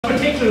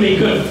particularly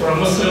good for a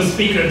Muslim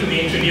speaker to be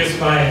introduced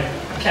by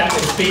a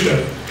Catholic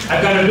speaker.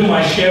 I've got to do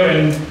my share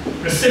and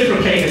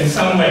reciprocate in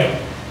some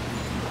way.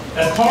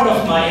 As part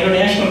of my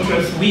international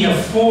trips, we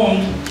have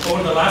formed,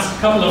 over the last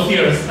couple of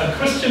years, a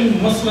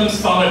Christian-Muslim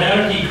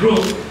solidarity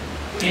group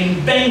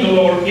in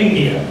Bangalore,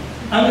 India,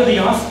 under the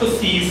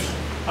auspices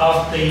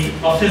of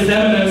His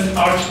Eminence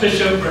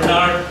Archbishop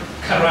Bernard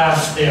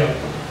Karas there.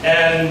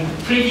 And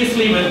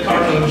previously with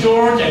Cardinal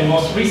George, and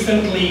most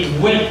recently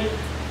with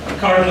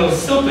Cardinal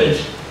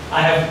Silpage,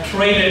 I have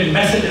traded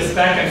messages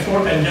back and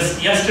forth, and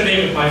just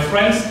yesterday with my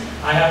friends,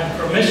 I have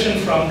permission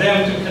from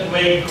them to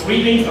convey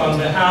greetings on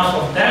behalf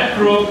of that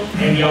group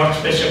and the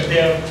Archbishop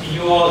there to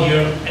you all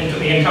here and to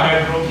the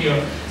entire group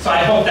here. So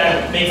I hope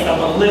that makes up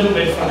a little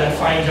bit for that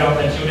fine job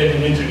that you did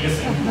in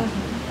introducing me.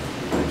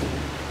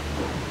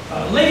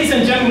 Ladies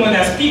and gentlemen,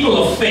 as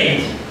people of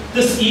faith,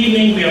 this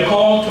evening we are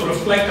called to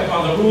reflect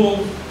upon the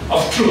rule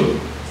of truth.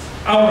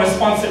 Our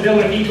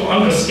responsibility to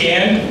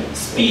understand,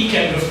 speak,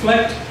 and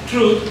reflect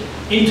truth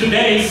in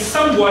today's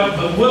somewhat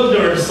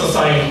bewildered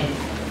society.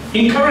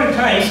 In current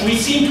times, we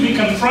seem to be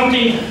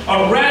confronting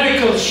a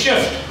radical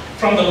shift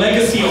from the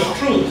legacy of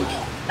truth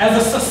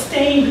as a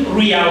sustained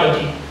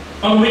reality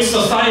on which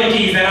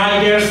societies, and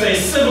I dare say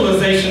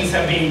civilizations,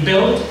 have been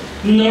built,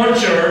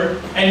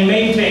 nurtured, and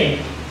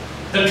maintained.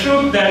 The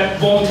truth that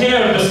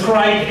Voltaire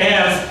described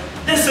as,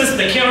 "This is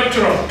the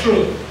character of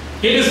truth.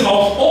 It is of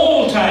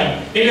all time.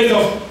 It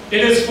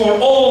is for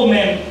all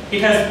men. It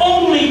has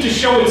only to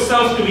show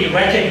itself to be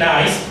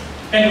recognized,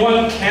 and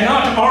one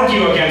cannot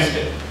argue against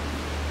it."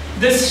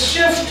 This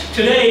shift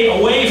today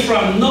away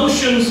from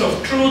notions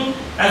of truth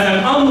as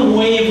an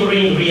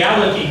unwavering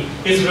reality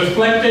is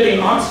reflected in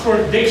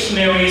Oxford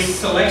Dictionary's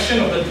selection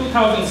of the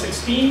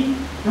 2016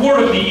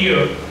 Word of the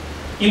Year.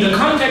 In the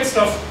context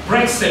of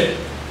Brexit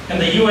and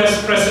the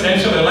US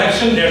presidential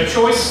election, their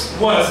choice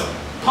was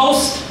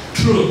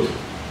post-truth.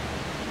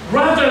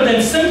 Rather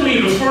than simply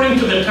referring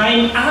to the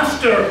time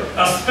after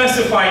a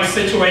specified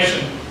situation,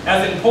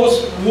 as in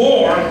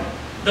post-war,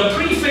 the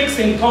prefix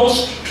in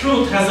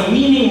post-truth has a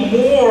meaning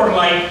more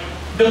like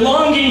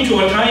belonging to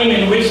a time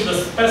in which the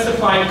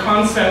specified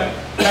concept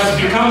has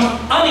become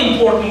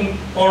unimportant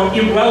or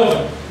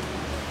irrelevant.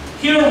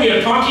 Here we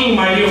are talking,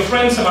 my dear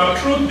friends, about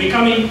truth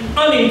becoming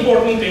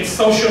unimportant in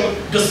social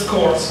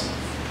discourse.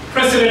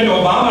 President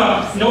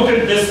Obama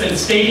noted this in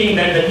stating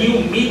that the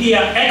new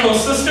media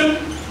ecosystem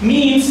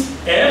means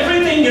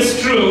everything is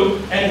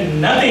true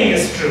and nothing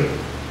is true.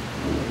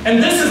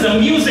 And this is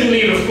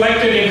amusingly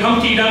reflected in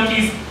Humpty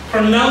Dumpty's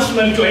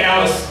pronouncement to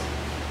Alice.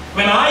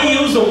 When I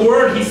use a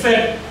word, he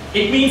said,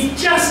 it means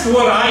just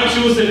what I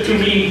choose it to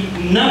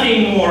mean,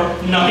 nothing more,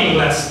 nothing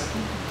less.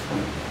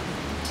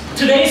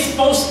 Today's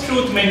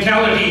post-truth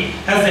mentality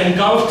has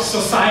engulfed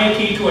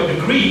society to a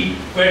degree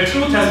where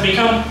truth has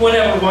become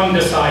whatever one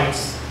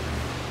decides.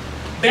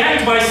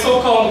 Backed by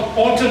so-called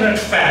alternate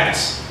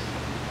facts,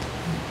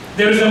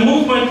 there is a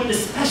movement,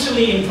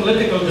 especially in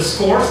political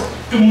discourse,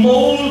 to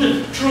mold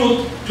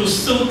truth to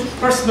suit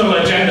personal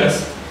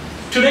agendas.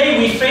 Today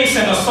we face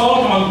an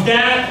assault on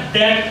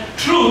that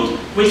truth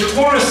which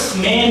Horace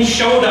Mann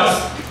showed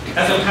us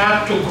as a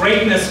path to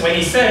greatness when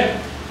he said,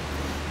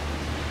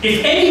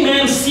 "If any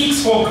man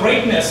seeks for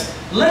greatness,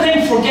 let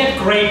him forget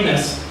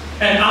greatness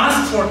and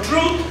ask for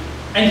truth,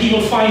 and he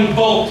will find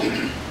both."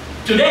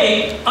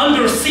 Today,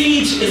 under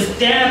siege is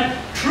that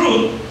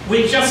truth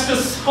which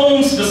Justice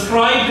Holmes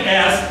described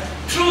as,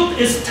 "Truth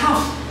is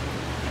tough.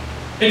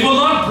 It will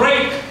not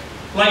break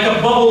like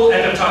a bubble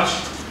at a touch.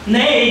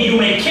 Nay, you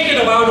may kick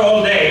it about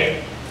all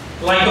day,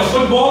 like a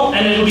football,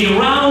 and it'll be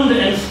round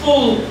and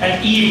full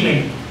at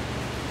evening."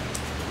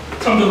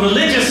 From the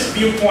religious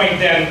viewpoint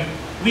then,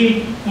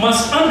 we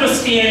must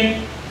understand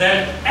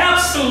that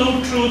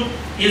absolute truth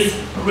is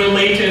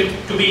related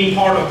to being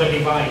part of the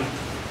divine.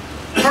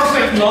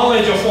 Perfect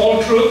knowledge of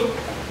all truth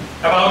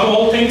about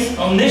all things,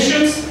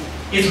 omniscience,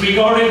 is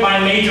regarded by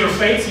major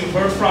faiths. You've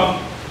heard from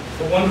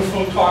the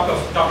wonderful talk of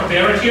Dr.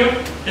 Barrett here,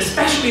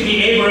 especially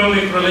the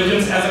Abrahamic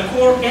religions, as a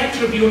core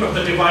attribute of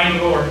the divine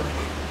Lord.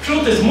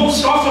 Truth is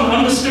most often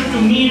understood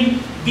to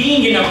mean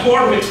being in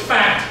accord with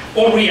fact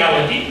or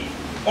reality,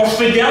 or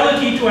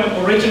fidelity to an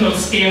original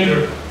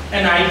standard,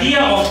 an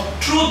idea of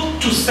truth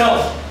to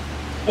self,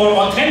 or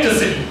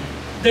authenticity.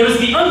 There is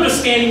the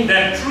understanding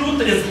that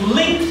truth is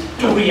linked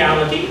to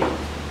reality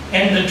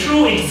and the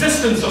true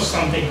existence of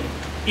something.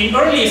 In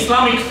early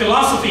Islamic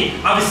philosophy,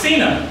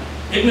 Avicenna,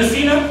 Ibn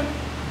Sina,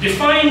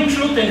 defined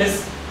truth in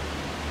his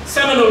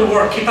seminal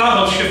work, Kitab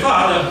al-Shifa,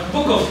 the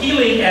book of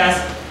healing, as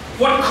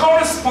what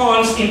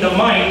corresponds in the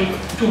mind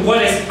to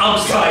what is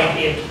outside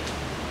it.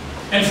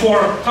 And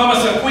for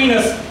Thomas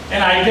Aquinas,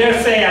 and I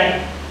dare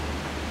say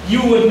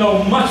you would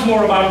know much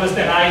more about this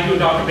than I do,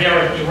 Dr.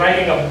 Barrett. You're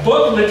writing a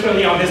book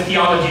literally on this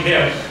theology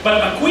there.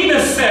 But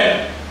Aquinas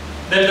said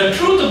that the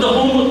truth of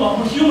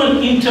the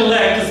human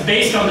intellect is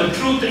based on the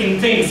truth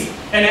in things.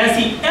 And as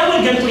he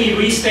elegantly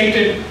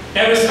restated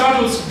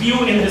Aristotle's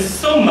view in his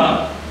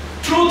Summa,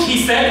 truth, he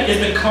said, is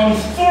the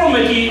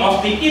conformity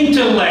of the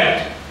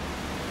intellect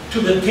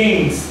to the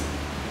things.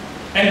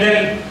 And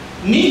then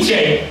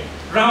Nietzsche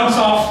rounds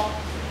off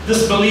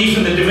this belief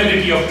in the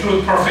divinity of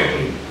truth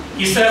perfectly.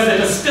 He says it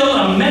is still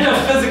a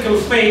metaphysical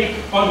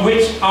faith on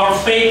which our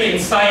faith in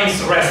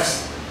science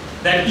rests.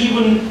 That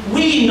even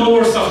we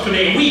knowers of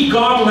today, we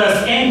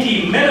godless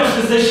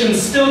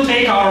anti-metaphysicians still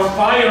take our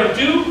fire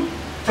too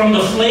from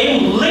the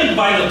flame lit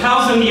by the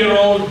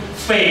 1,000-year-old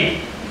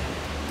faith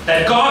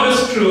that God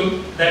is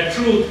truth, that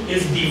truth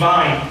is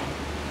divine.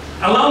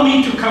 Allow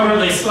me to cover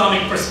the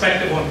Islamic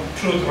perspective on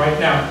truth right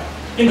now.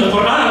 In the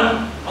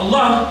Quran,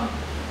 Allah,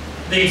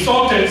 the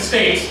Exalted,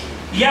 states,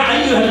 Ya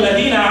ayyuha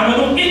alladhina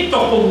amanu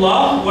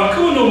ittaqullah wa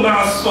kunu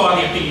ma'as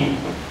sadiqin.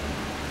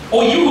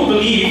 O you who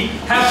believe,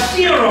 have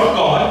fear of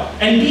God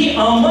and be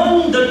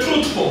among the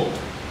truthful.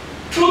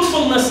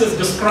 Truthfulness is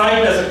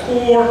described as a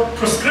core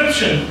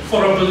prescription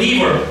for a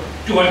believer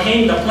to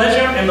attain the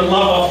pleasure and the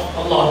love of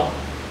Allah.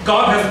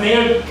 God has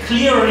made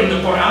clear in the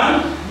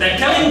Quran that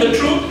telling the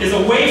truth is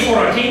a way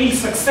for attaining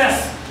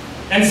success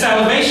and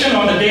salvation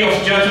on the day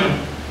of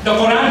judgment. The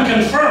Quran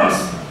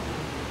confirms,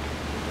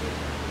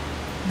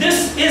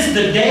 this is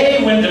the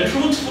day when the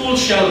truthful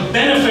shall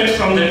benefit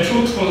from their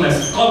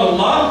truthfulness. قال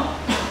الله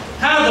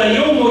هذا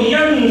يوم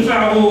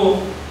ينفع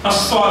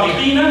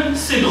الصادقين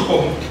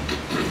صدقهم.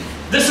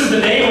 This is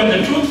the day when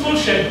the truthful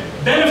shall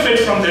benefit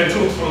from their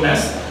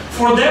truthfulness.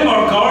 For them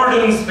are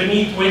gardens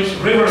beneath which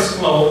rivers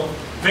flow,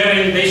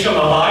 wherein they shall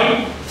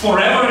abide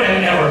forever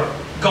and ever.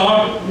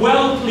 God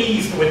well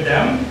pleased with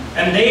them,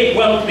 and they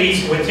well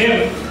pleased with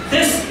him.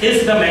 This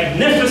is the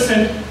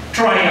magnificent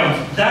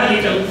triumph.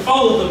 ذَلِكَ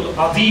الْفَوْضُ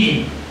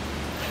الْعَظِيمُ.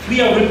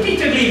 We are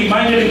repeatedly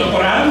reminded in the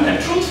Quran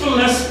that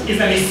truthfulness is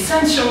an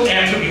essential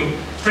attribute,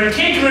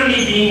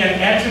 particularly being an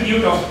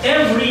attribute of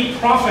every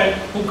prophet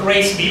who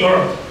graced the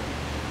earth.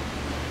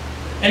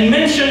 And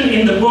mentioned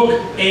in the book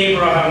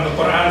Abraham, the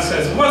Quran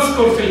says,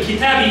 وَاذْكُرْ فِي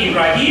الْكِتَابِ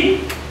إِبْرَاهِيمَ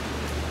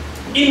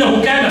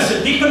إِنَّهُ كَانَ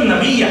صِدِّيقًا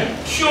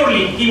نَبِيًّا.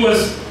 Surely he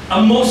was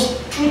a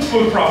most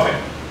truthful prophet.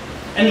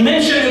 And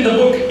mentioned in the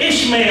book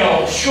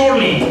Ishmael,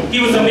 surely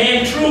he was a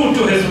man true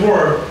to his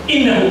word.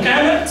 إِنَّهُ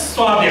كَانَ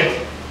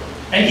صَادِقًا.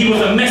 And he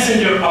was a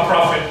messenger, a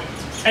prophet.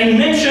 And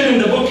mentioned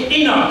in the book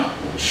Enoch,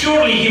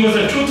 surely he was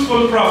a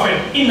truthful prophet.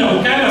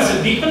 إِنَّهُ كَانَ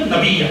صِدِّيقًا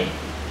نَبِيًّا.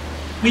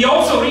 We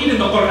also read in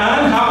the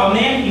Quran how a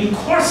man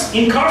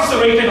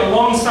incarcerated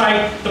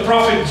alongside the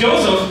prophet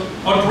Joseph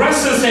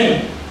addresses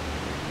him,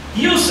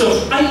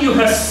 Yusuf,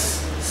 ayyuha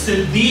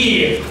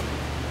Siddiq,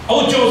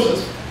 O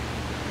Joseph,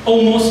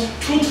 O most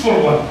truthful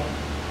one.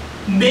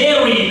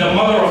 Mary, the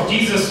mother of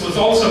Jesus, was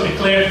also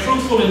declared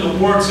truthful in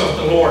the words of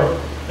the Lord,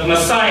 the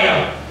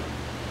Messiah,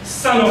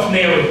 son of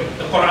Mary.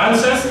 The Quran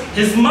says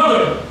his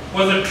mother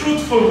was a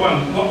truthful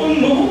one.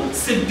 وَأُمُّهُ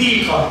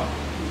صِدِّيقًا.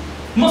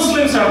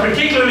 Muslims are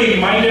particularly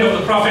reminded of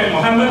the Prophet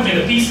Muhammad, may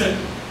the peace and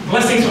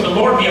blessings of the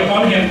Lord be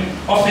upon him,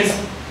 of his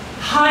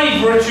high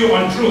virtue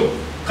on truth.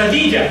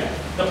 Khadija,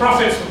 the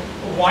Prophet's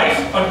wife,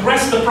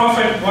 addressed the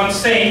Prophet once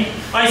saying,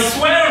 I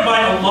swear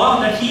by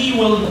Allah that he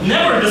will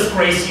never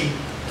disgrace you,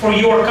 for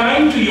you are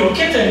kind to your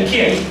kith and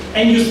kin,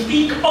 and you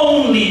speak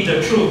only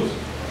the truth.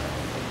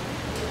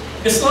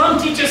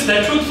 Islam teaches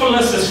that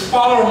truthfulness is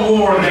far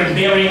more than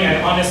bearing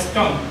an honest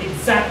tongue.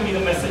 Exactly the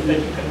message that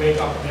you convey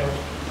to our marriage.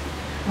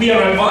 We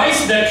are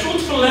advised that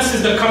truthfulness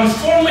is the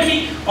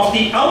conformity of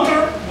the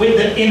outer with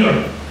the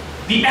inner,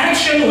 the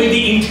action with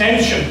the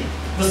intention,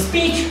 the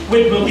speech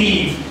with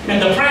belief,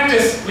 and the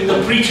practice with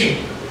the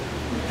preaching.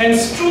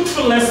 Hence,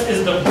 truthfulness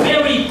is the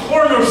very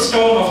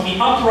cornerstone of the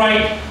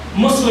upright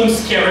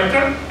Muslim's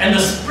character and the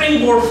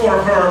springboard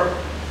for her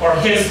or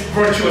his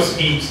virtuous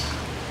deeds.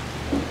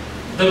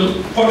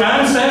 The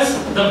Quran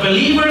says the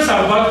believers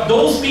are but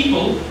those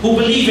people who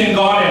believe in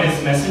God and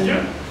his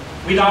messenger,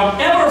 without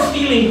ever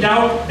feeling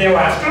doubt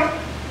thereafter,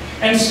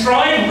 and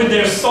strive with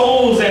their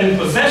souls and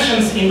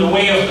possessions in the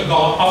way of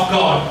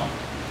God.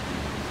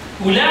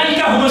 أُولَٰئِكَ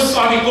هُمُ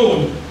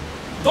الصَّادِقُونَ.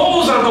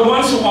 Those are the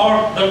ones who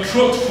are the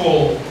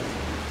truthful.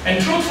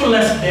 And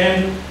truthfulness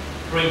then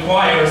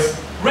requires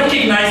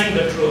recognizing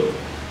the truth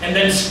and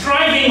then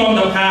striving on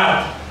the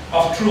path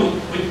of truth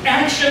with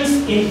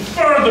actions in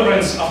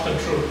furtherance of the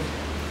truth.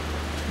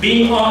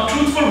 Being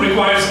truthful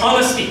requires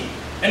honesty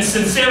and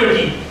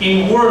sincerity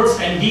in words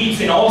and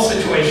deeds in all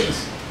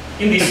situations.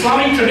 In the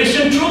Islamic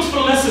tradition,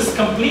 truthfulness is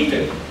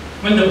completed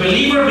when the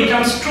believer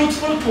becomes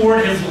truthful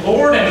toward his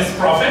Lord and his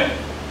Prophet,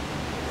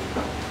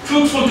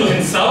 truthful to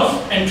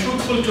himself, and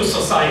truthful to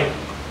society.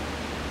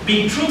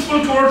 Being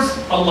truthful towards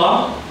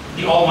Allah,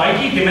 the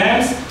Almighty,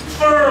 demands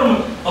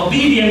firm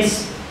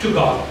obedience to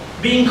God,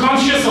 being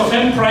conscious of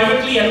him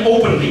privately and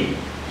openly,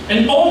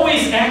 and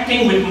always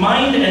acting with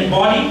mind and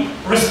body,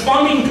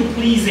 responding to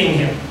pleasing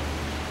him.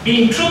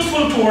 Being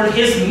truthful toward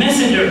his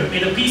messenger,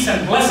 may the peace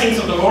and blessings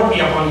of the Lord be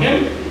upon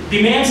him,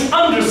 demands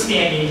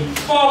understanding,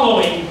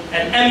 following,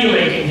 and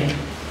emulating him.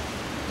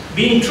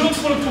 Being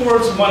truthful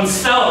towards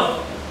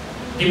oneself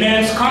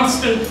demands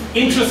constant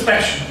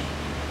introspection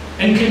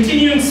and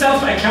continuing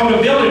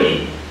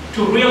self-accountability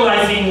to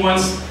realizing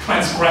one's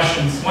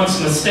transgressions, one's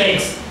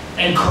mistakes,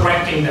 and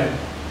correcting them.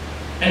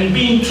 And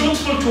being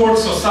truthful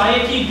towards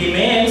society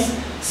demands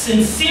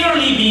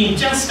sincerely being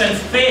just and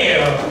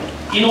fair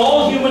in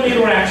all human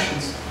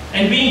interactions,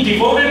 and being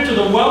devoted to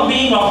the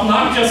well-being of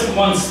not just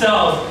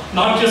oneself,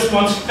 not just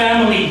one's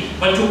family,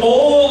 but to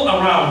all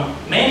around,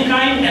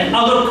 mankind and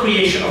other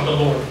creation of the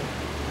Lord.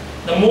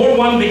 The more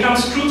one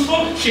becomes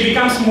truthful, she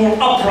becomes more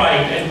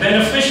upright and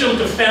beneficial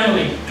to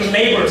family, to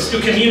neighbors,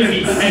 to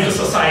community, and to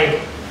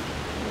society.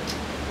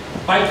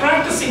 By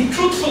practicing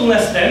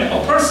truthfulness then,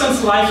 a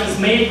person's life is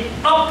made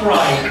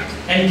upright,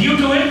 and due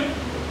to it,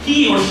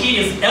 he or she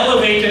is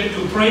elevated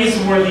to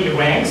praiseworthy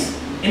ranks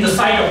in the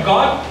sight of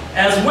God,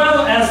 as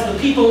well as the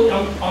people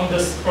on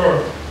this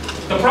earth.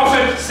 The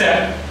prophet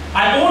said,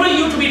 I order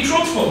you to be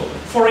truthful,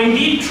 for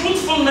indeed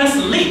truthfulness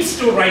leads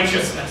to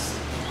righteousness.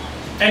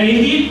 And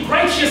indeed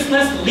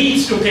righteousness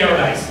leads to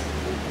paradise.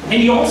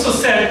 And he also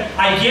said,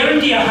 I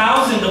guarantee a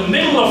house in the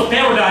middle of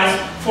paradise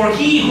for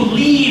he who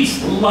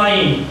leaves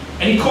lying.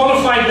 And he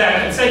qualified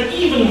that and said,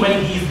 even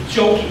when he's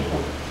joking.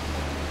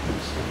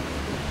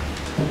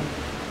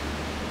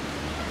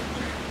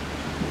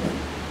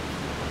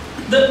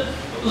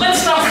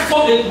 Let's not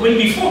when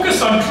we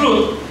focus on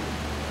truth,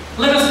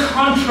 let us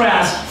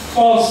contrast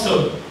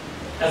falsehood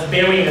as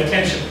bearing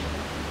attention.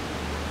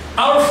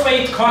 Our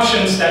faith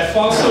cautions that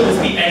falsehood is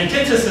the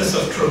antithesis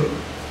of truth.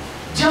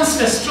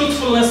 Just as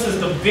truthfulness is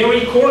the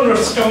very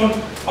cornerstone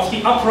of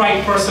the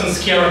upright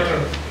person's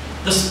character,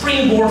 the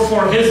springboard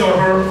for his or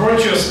her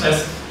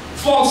virtuousness,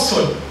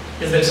 falsehood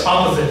is its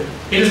opposite.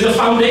 It is the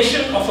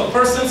foundation of a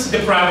person's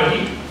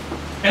depravity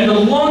and the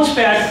launch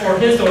pad for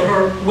his or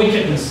her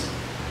wickedness.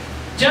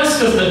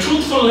 Just as the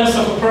truthfulness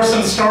of a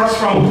person starts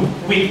from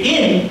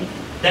within,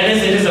 that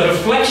is, it is a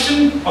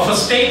reflection of a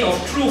state of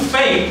true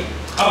faith,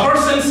 a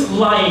person's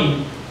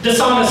lying,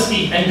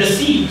 dishonesty, and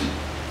deceit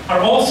are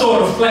also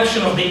a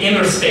reflection of the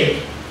inner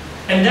state.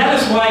 And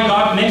that is why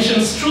God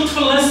mentions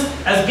truthfulness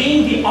as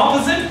being the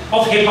opposite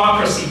of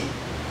hypocrisy.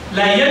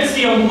 لا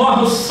يجزي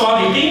الله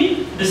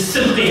الصادقين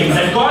بصدقهم,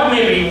 that God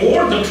may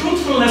reward the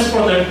truthfulness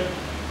for their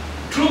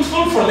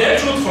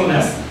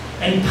truthfulness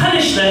and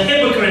punish the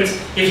hypocrites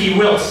if He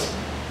wills.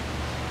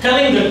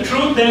 Telling the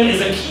truth then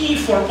is a key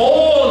for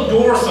all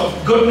doors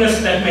of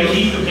goodness that may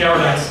lead to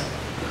paradise.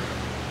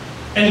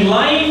 And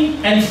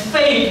lying and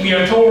faith, we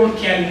are told,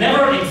 can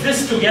never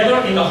exist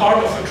together in the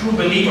heart of a true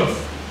believer.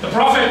 The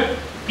prophet,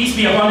 peace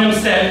be upon him,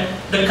 said,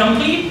 the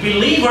complete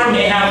believer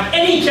may have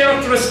any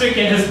characteristic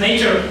in his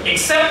nature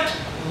except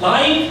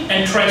lying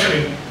and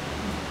treachery.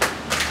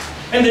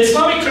 And the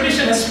Islamic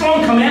tradition has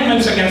strong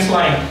commandments against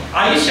lying.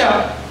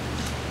 Aisha,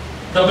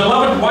 the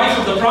beloved wife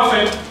of the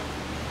prophet,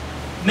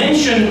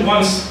 mentioned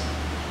once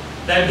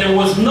that there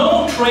was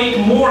no trait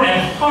more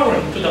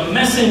abhorrent to the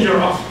messenger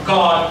of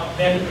God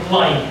than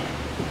lying.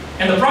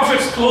 And the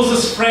prophet's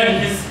closest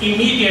friend, his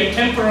immediate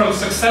temporal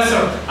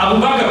successor,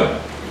 Abu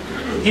Bakr,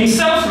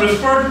 himself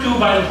referred to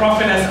by the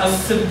prophet as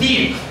a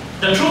Siddiq,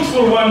 the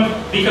truthful one,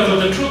 because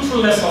of the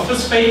truthfulness of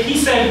his faith. He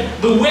said,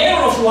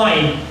 beware of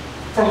lying,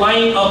 for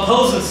lying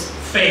opposes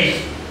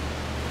faith.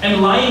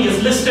 And lying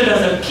is listed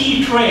as a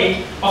key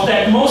trait of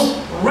that most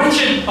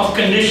wretched of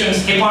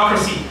conditions,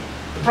 hypocrisy.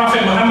 The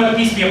Prophet Muhammad,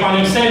 peace be upon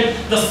him, said,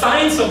 the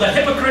signs of the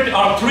hypocrite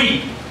are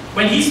three.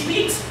 When he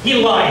speaks, he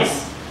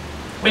lies.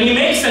 When he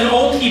makes an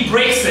oath, he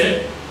breaks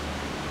it.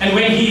 And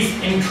when he's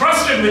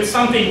entrusted with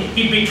something,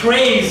 he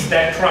betrays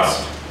that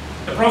trust.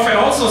 The Prophet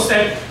also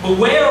said,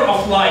 beware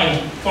of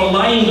lying, for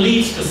lying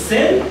leads to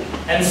sin,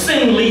 and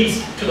sin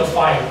leads to the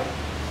fire.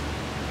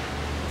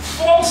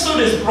 Falsehood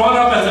is brought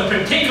up as a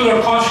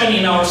particular caution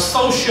in our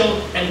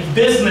social and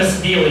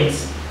business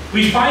dealings.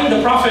 We find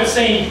the Prophet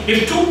saying,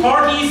 if two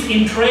parties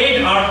in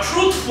trade are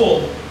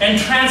truthful and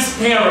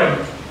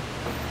transparent,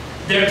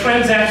 their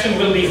transaction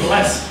will be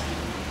blessed.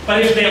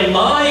 But if they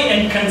lie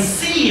and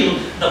conceal,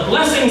 the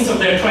blessings of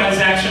their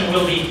transaction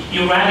will be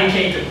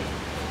eradicated.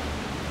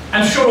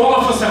 I'm sure all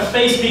of us have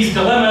faced these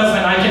dilemmas,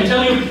 and I can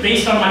tell you,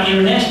 based on my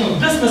international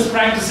business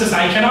practices,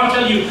 I cannot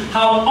tell you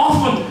how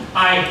often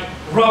I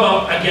rub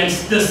up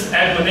against this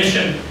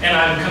admonition, and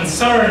I'm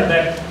concerned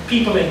that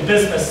people in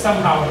business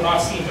somehow do not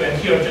seem to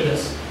adhere to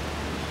this.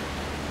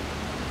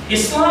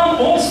 Islam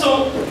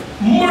also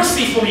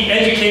mercifully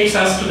educates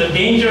us to the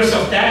dangers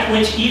of that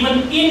which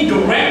even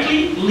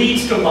indirectly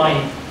leads to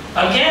lying.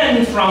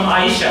 Again, from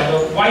Aisha,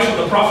 the wife of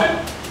the Prophet,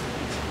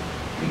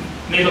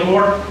 may the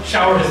Lord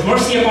shower His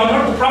mercy upon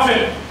her. The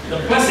Prophet,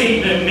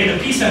 may the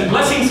peace and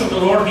blessings of the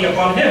Lord be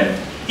upon him.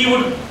 He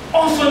would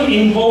often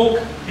invoke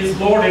his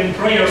Lord in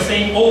prayer,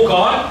 saying, "O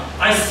God,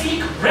 I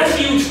seek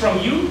refuge from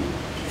you,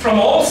 from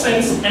all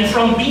sins, and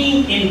from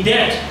being in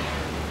debt."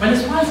 When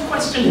his wife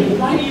questioned him,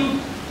 "Why do you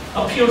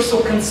appear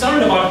so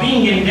concerned about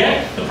being in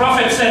debt?" the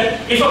Prophet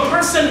said, if a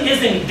person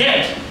is in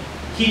debt,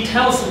 he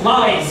tells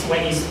lies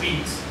when he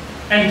speaks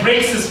and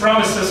breaks his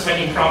promises when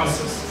he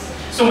promises.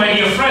 So my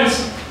dear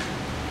friends,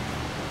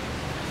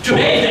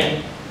 today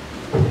then,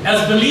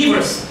 as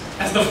believers,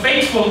 as the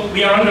faithful,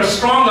 we are under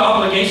strong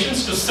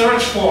obligations to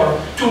search for,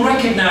 to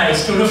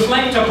recognize, to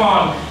reflect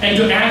upon, and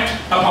to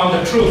act upon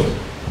the truth.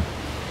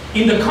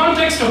 In the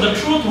context of the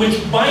truth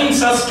which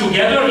binds us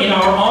together in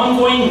our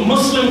ongoing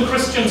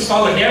Muslim-Christian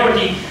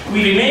solidarity,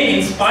 we remain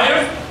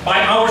inspired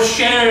by our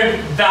shared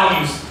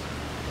values.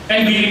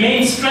 And we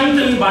remain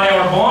strengthened by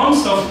our bond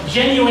of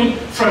genuine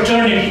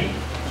fraternity.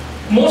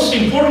 Most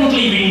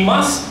importantly, we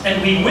must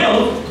and we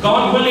will,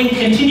 God willing,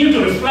 continue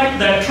to reflect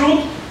that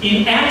truth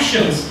in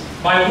actions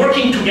by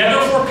working together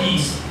for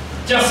peace,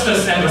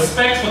 justice, and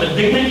respect for the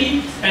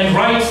dignity and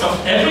rights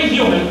of every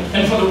human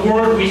and for the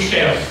world we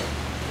share.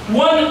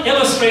 One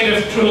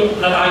illustrative truth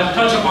that I'll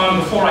touch upon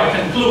before I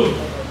conclude,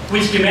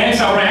 which demands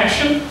our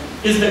action,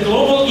 is the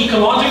global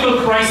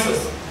ecological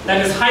crisis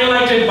that is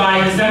highlighted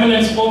by His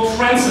Eminence Pope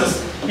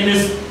Francis in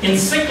his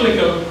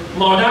encyclical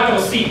Laudato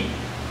Si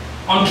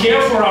on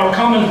care for our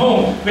common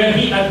home, where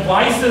he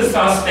advises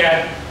us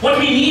that what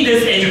we need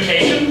is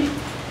education,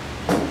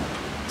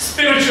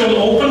 spiritual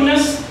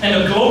openness,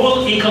 and a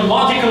global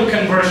ecological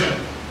conversion.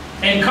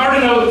 And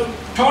Cardinal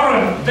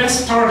Torren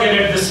best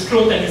targeted this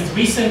truth in his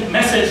recent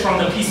message from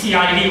the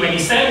PCID when he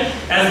said,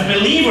 as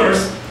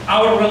believers,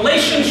 our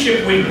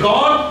relationship with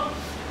God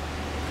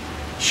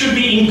should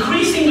be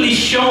increasingly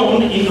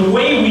shown in the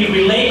way we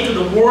relate to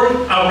the world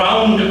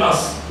around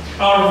us.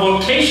 Our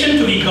vocation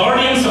to be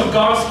guardians of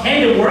God's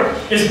handiwork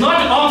is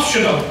not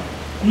optional,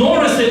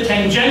 nor is it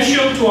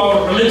tangential to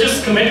our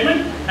religious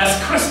commitment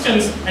as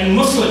Christians and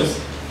Muslims.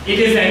 It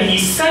is an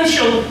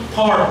essential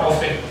part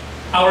of it.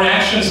 Our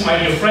actions, my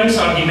dear friends,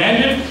 are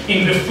demanded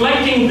in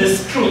reflecting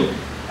this truth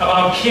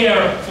about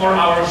care for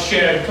our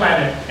shared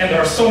planet. And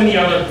there are so many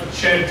other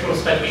shared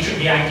truths that we should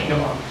be acting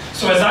upon.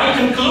 So as I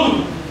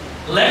conclude,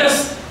 let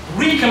us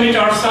recommit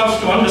ourselves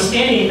to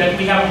understanding that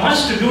we have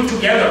much to do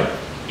together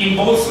in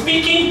both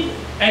speaking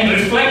and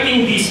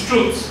reflecting these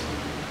truths.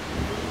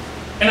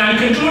 And I'm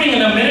concluding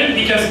in a minute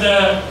because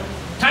the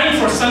time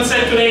for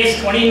sunset today is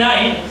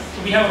 29.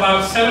 So we have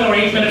about 7 or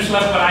 8 minutes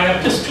left, but I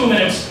have just 2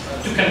 minutes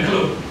to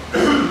conclude.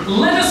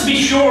 Let us be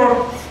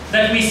sure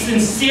that we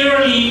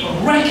sincerely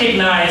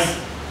recognize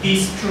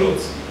these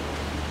truths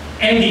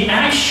and the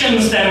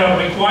actions that are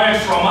required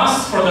from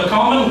us for the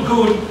common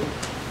good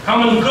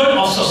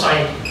of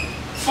society.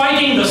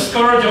 Fighting the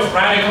scourge of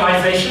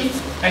radicalization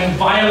and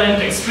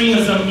violent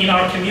extremism in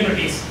our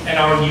communities and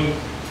our youth.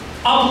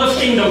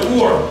 Uplifting the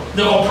poor,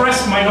 the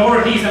oppressed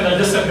minorities, and the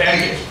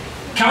disadvantaged.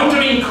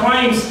 Countering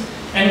crimes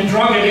and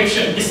drug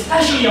addiction,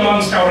 especially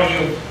amongst our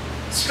youth.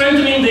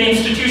 Strengthening the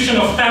institution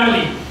of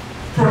family.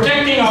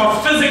 Protecting our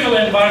physical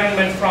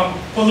environment from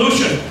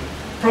pollution.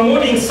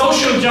 Promoting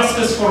social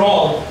justice for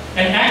all.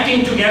 And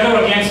acting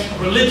together against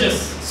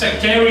religious,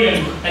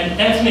 sectarian,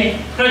 and ethnic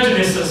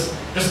prejudices,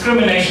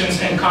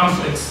 discriminations, and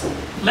conflicts.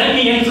 Let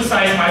me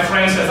emphasize, my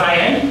friends, as I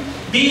end,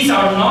 these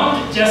are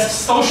not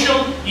just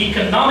social,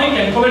 economic,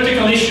 and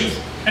political issues.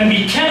 And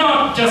we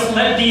cannot just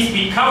let these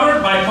be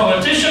covered by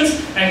politicians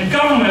and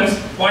governments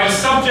while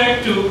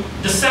subject to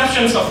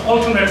deceptions of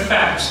alternate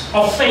facts,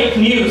 of fake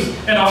news,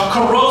 and of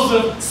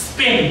corrosive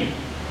spin.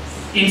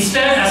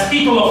 Instead, as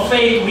people of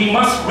faith, we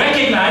must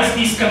recognize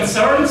these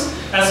concerns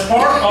as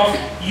part of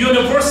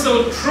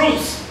universal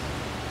truths,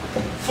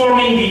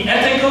 forming the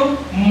ethical,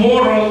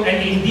 moral,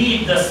 and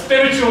indeed the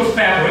spiritual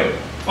fabric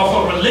of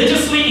a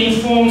religiously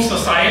informed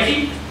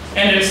society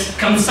and its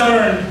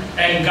concerned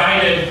and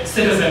guided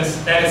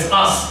citizens, that is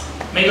us.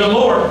 May the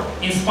Lord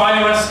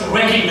inspire us to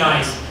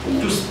recognize,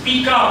 to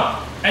speak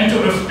up, and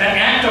to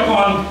act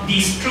upon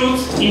these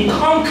truths in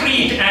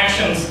concrete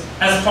actions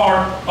as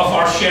part of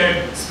our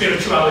shared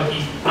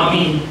spirituality.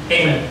 Amen.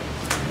 Amen.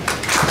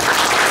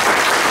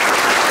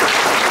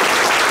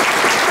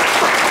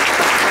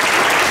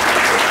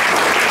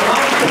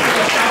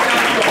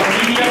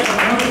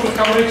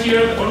 Coverage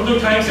here, the Urdu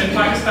Times and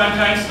Pakistan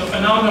Times, the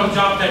phenomenal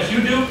job that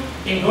you do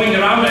in going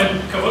around and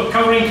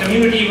covering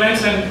community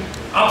events and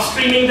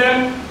upstreaming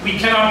them. We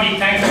cannot be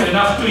thankful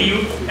enough to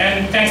you,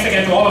 and thanks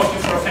again to all of you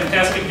for a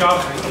fantastic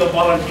job for the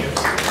volunteers.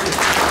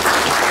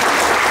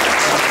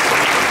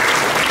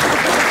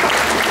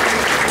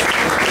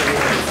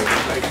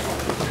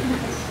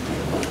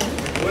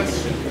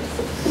 Question.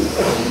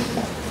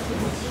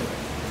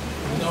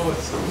 You know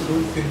what's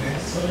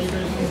truthiness?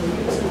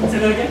 Say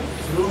that again?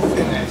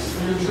 Truthiness.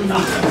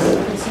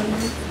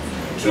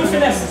 True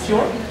finesse,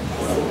 sure?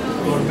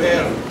 Or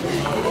bear.